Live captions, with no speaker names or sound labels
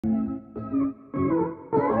Hi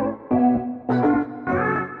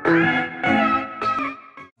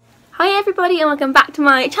everybody and welcome back to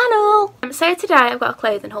my channel. So today I've got a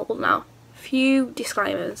clothing haul now. Few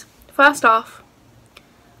disclaimers. First off,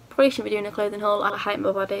 probably shouldn't be doing a clothing haul. I hate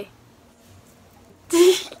my body.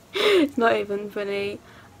 It's not even funny.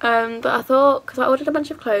 But I thought, because I ordered a bunch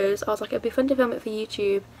of clothes, I was like it'd be fun to film it for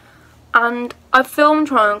YouTube. And I've filmed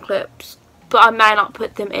try on clips, but I may not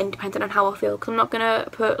put them in depending on how I feel, because I'm not going to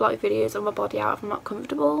put like videos of my body out if I'm not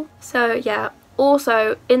comfortable. So yeah.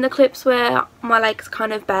 Also, in the clips where my legs are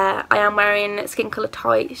kind of bare, I am wearing skin colour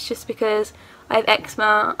tights just because I have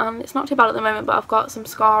eczema and it's not too bad at the moment, but I've got some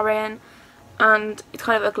scarring and it's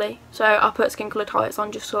kind of ugly. So I put skin colour tights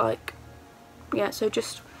on just to like, yeah, so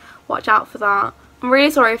just watch out for that. I'm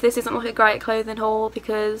really sorry if this isn't like a great clothing haul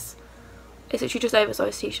because it's actually just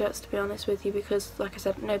oversized t-shirts, to be honest with you, because like I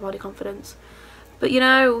said, no body confidence. But you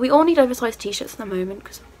know, we all need oversized t-shirts at the moment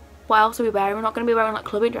because what else are we wearing? We're not going to be wearing like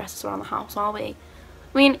clubbing dresses around the house, are we?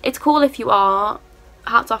 I mean, it's cool if you are,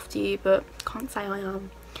 hats off to you, but can't say I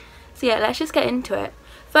am. So yeah, let's just get into it.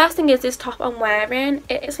 First thing is this top I'm wearing.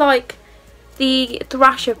 It's like the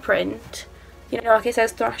Thrasher print, you know, like it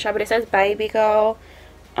says Thrasher but it says baby girl,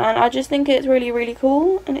 and I just think it's really, really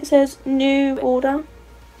cool. And it says new order,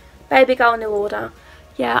 baby girl new order.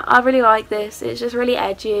 Yeah, I really like this. It's just really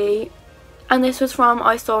edgy. And this was from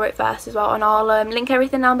I Saw It First as well, and I'll link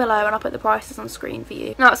everything down below and I'll put the prices on screen for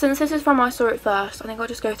you. Now, since this is from I Saw It First, I think I'll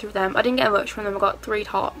just go through them. I didn't get much from them. I got 3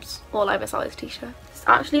 tops, all oversized t-shirts. It's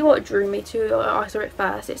actually what drew me to I Saw It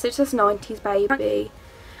First. It's just this 90s baby,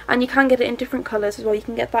 and you can get it in different colours as well. You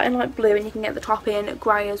can get that in like blue, and you can get the top in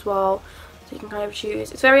grey as well, so you can kind of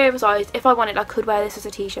choose. It's very oversized. If I wanted, I could wear this as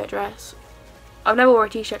a t-shirt dress. I've never worn a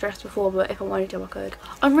t-shirt dress before, but if I wanted to, I could.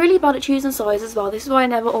 I'm really bad at choosing size as well. This is why I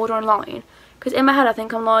never order online. Because in my head I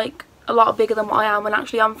think I'm like a lot bigger than what I am, when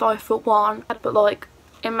actually I'm 5'1". But like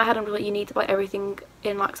in my head I'm like, you need to buy everything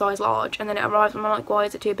in like size large, and then it arrives and I'm like, why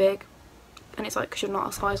is it too big? And it's like, because you're not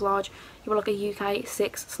a size large, you're like a UK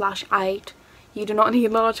 6/8. You do not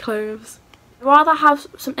need large clothes. I'd rather have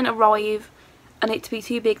something arrive and it to be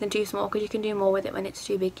too big than too small, because you can do more with it when it's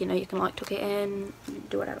too big, you know, you can like tuck it in,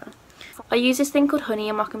 do whatever. I use this thing called Honey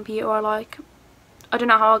on my computer. I don't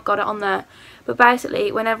know how I got it on there, but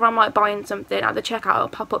basically whenever I'm like buying something at the checkout, it'll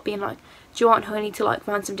pop up being like, do you want Honey to like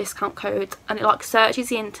find some discount codes? And it like searches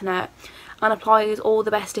the internet and applies all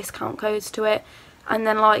the best discount codes to it, and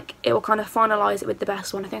then like it will kind of finalise it with the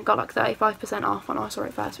best one. I think I got like 35% off on I Saw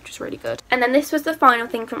It First, which is really good. And then this was the final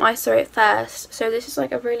thing from I Saw It First. So this is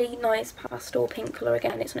like a really nice pastel pink colour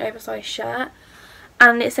again. It's an oversized shirt.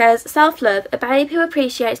 And it says, self-love, a babe who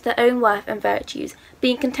appreciates their own worth and virtues,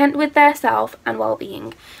 being content with their self and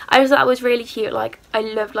well-being. I just thought that was really cute. Like, I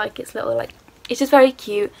love like its little, like, it's just very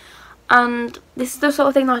cute. And this is the sort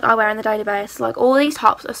of thing like I wear on the daily basis. Like, all these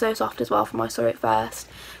tops are so soft as well from I Saw It First,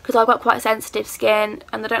 because I've got quite sensitive skin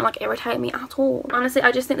and they don't like irritate me at all. Honestly,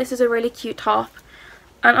 I just think this is a really cute top.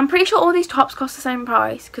 And I'm pretty sure all these tops cost the same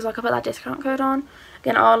price, because like I put that discount code on.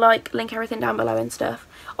 Again, I'll like link everything down below and stuff.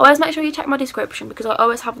 Always make sure you check my description, because I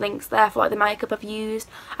always have links there for like the makeup I've used.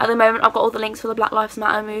 At the moment I've got all the links for the Black Lives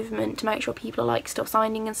Matter movement to make sure people are like still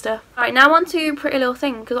signing and stuff. Alright, now on to Pretty Little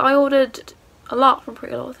Thing, because I ordered a lot from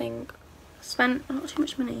Pretty Little Thing. Spent not too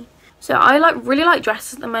much money. So I like really like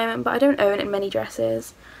dresses at the moment, but I don't own many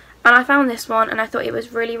dresses. And I found this one and I thought it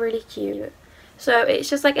was really, really cute. So it's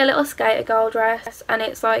just like a little skater girl dress, and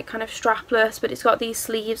it's like kind of strapless, but it's got these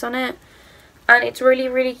sleeves on it. And it's really,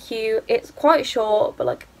 really cute. It's quite short, but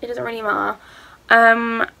like it doesn't really matter.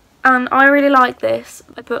 And I really like this,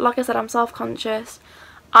 but like I said, I'm self-conscious,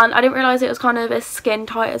 and I didn't realise it was kind of as skin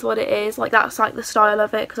tight as what it is. Like that's like the style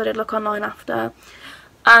of it, because I did look online after,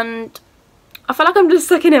 and I feel like I'm just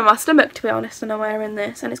sucking in my stomach, to be honest, when I'm wearing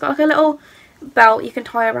this. And it's got like a little belt you can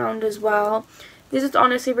tie around as well. This is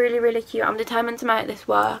honestly really, really cute. I'm determined to make this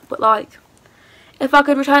work, but like if I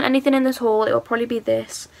could return anything in this haul, it would probably be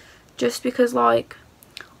this. Just because like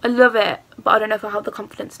I love it, but I don't know if I have the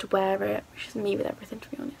confidence to wear it, which is me with everything, to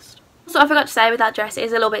be honest. So I forgot to say with that dress, it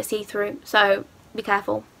is a little bit see-through, so be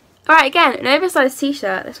careful. Alright, again, an oversized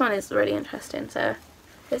t-shirt. This one is really interesting. So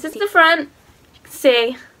this is the front, you can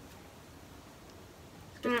see.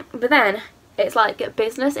 But then it's like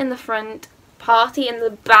business in the front, party in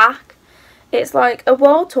the back. It's like a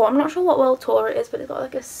world tour. I'm not sure what world tour it is, but it's got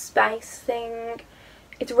like a space thing.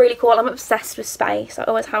 It's really cool. I'm obsessed with space. I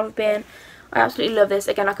always have been. I absolutely love this.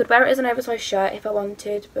 Again, I could wear it as an oversized shirt if I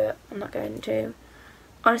wanted, but I'm not going to.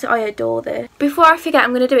 Honestly, I adore this. Before I forget,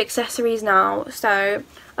 I'm going to do accessories now. So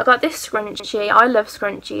I got this scrunchie. I love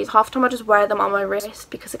scrunchies. Half the time I just wear them on my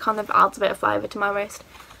wrist because it kind of adds a bit of flavour to my wrist.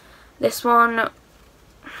 This one,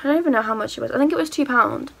 I don't even know how much it was. I think it was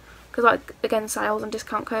 £2 because, like, again, sales and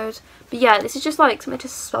discount codes. But yeah, this is just like something to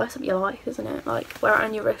spice up your life, isn't it? Like, wear it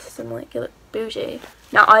on your wrists and like you look bougie.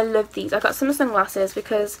 Now I love these. I got some sunglasses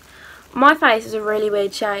because my face is a really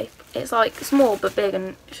weird shape. It's like small but big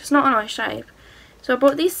and it's just not a nice shape. So I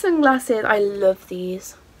bought these sunglasses. I love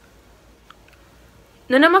these.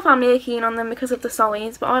 None of my family are keen on them because of the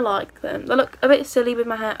size, but I like them. They look a bit silly with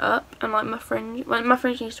my hair up and like my fringe. Well, my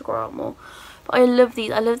fringe needs to grow out more. But I love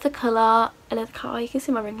these. I love the colour. I love the colour. You can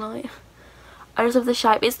see my ring light. I just love the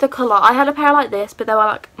shape. It's the colour. I had a pair like this, but they were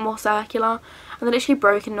like more circular. And they literally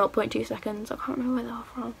broke in 0.2 seconds. I can't remember where they are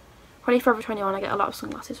from. Probably Forever 21. I get a lot of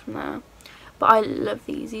sunglasses from there. But I love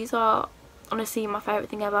these. These are honestly my favourite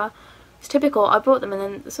thing ever. It's typical. I bought them and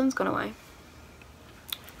then the sun's gone away.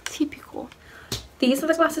 Typical. These are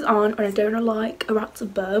the glasses on when I don't like a rat's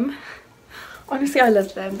bum. Honestly, I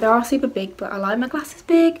love them. They are super big, but I like my glasses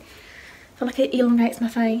big. I feel like it elongates my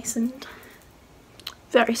face and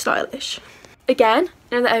very stylish. Again,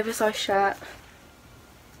 another oversized shirt.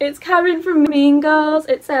 It's Karen from Mean Girls.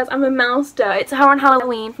 It says, I'm a mouster. It's her on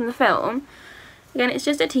Halloween from the film. Again, it's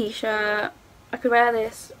just a t-shirt. I could wear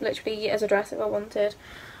this literally as a dress if I wanted.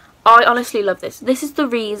 I honestly love this. This is the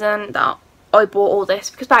reason that I bought all this,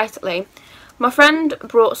 because basically my friend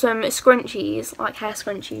brought some scrunchies, like hair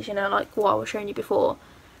scrunchies, you know, like what I was showing you before.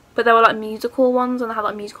 But they were like musical ones and they had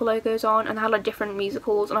like musical logos on and they had like different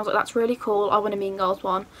musicals and I was like, that's really cool, I want a Mean Girls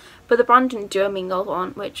one. But the brand didn't do a Mean Girls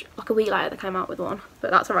one, which like a week later they came out with one,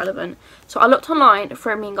 but that's irrelevant. So I looked online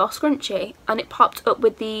for a Mean Girls scrunchie and it popped up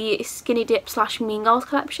with the Skinny Dip / Mean Girls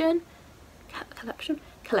collection.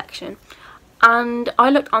 And I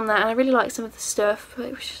looked on there and I really liked some of the stuff, but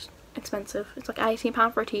it was just expensive. It's like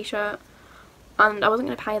 £18 for a t-shirt and I wasn't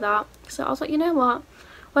going to pay that. So I was like, you know what?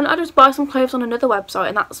 Why don't I just buy some clothes on another website?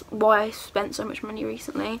 And that's why I spent so much money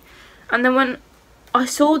recently. And then when I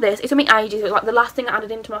saw this, it took me ages. It was like the last thing I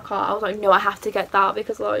added into my cart. I was like, no, I have to get that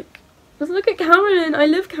because like, just look at Karen. I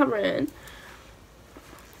love Karen.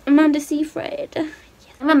 Amanda Seyfried. Yes.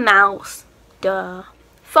 I'm a mouse. Duh.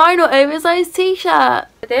 Final oversized t-shirt.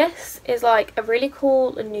 This is like a really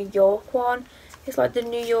cool New York one. It's like the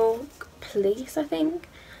New York police, I think.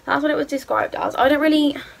 That's what it was described as. I don't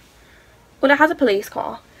really... Well, it has a police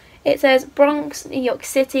car. It says Bronx, New York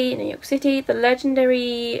City, the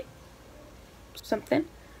legendary something.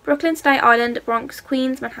 Brooklyn, Staten Island, Bronx,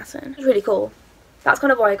 Queens, Manhattan. It's really cool. That's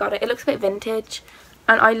kind of why I got it. It looks a bit vintage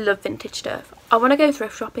and I love vintage stuff. I want to go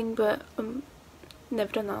thrift shopping but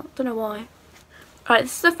never done that. Don't know why. Alright,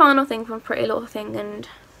 this is the final thing from Pretty Little Thing and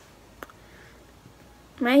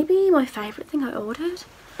maybe my favourite thing I ordered.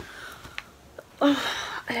 Oh,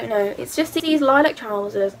 I don't know. It's just these lilac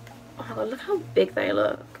trousers. Oh my god, look how big they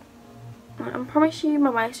look. I promise you my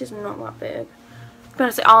waist is not that big. I'm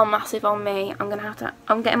gonna say are massive on me. I'm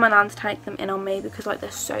getting my nan to take them in on me because like they're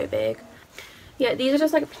so big. Yeah, these are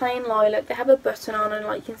just like plain lilac. They have a button on and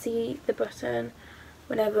like you can see the button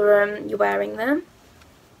whenever you're wearing them.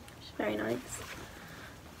 It's very nice.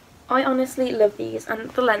 I honestly love these and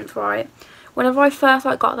the length, right? Whenever I first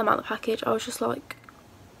like got them out of the package, I was just like,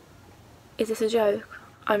 is this a joke?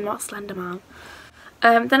 I'm not Slender Man.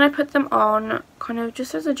 Then I put them on kind of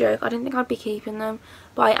just as a joke. I didn't think I'd be keeping them,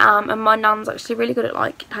 but I am. And my nan's actually really good at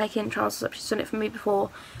like taking trousers up. She's done it for me before,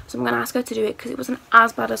 so I'm going to ask her to do it because it wasn't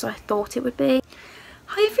as bad as I thought it would be.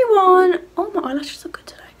 Hi everyone! Oh, my eyelashes look good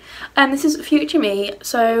today. This is future me.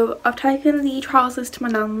 So I've taken the trousers to my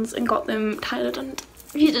nan's and got them tailored and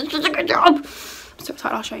she did such a good job. I'm so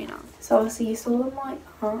excited, I'll show you now. So obviously you saw them like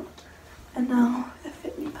that and now they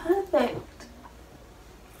fit me perfect.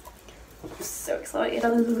 I'm so excited.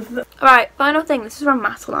 Alright, final thing. This is from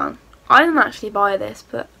Matalan. I didn't actually buy this,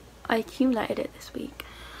 but I accumulated it this week.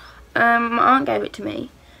 My aunt gave it to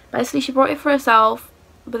me. Basically, she bought it for herself,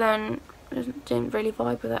 but then didn't really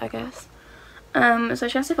vibe with it, I guess. So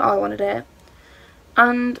she asked if I wanted it.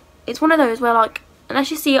 And it's one of those where, like,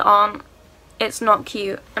 unless you see it on, it's not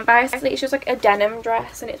cute. And basically, it's just like a denim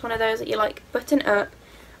dress, and it's one of those that you, like, button up.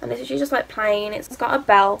 And it's just, like, plain. It's got a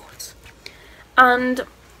belt. And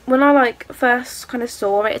when I like first kind of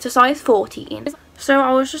saw it, it's a size 14, so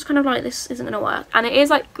I was just kind of like, this isn't gonna work. And it is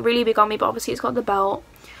like really big on me, but obviously it's got the belt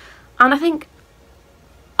and I think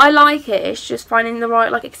I like it. It's just finding the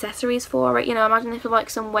right like accessories for it, you know. Imagine if you like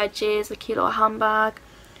some wedges, a cute little handbag.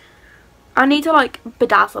 I need to like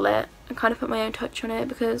bedazzle it and kind of put my own touch on it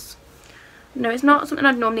because no, it's not something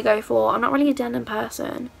I'd normally go for. I'm not really a denim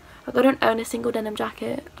person. Like, I don't own a single denim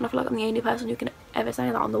jacket and I feel like I'm the only person who can ever say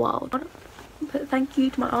that on the world. But thank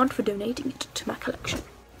you to my aunt for donating it to my collection.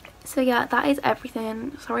 So yeah, that is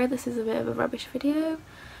everything. Sorry this is a bit of a rubbish video,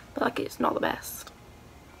 but like it's not the best.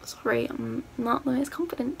 sorry, I'm not the most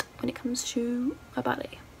confident when it comes to my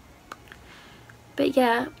body. But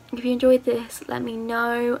yeah, if you enjoyed this, let me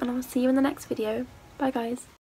know, and I'll see you in the next video. Bye guys.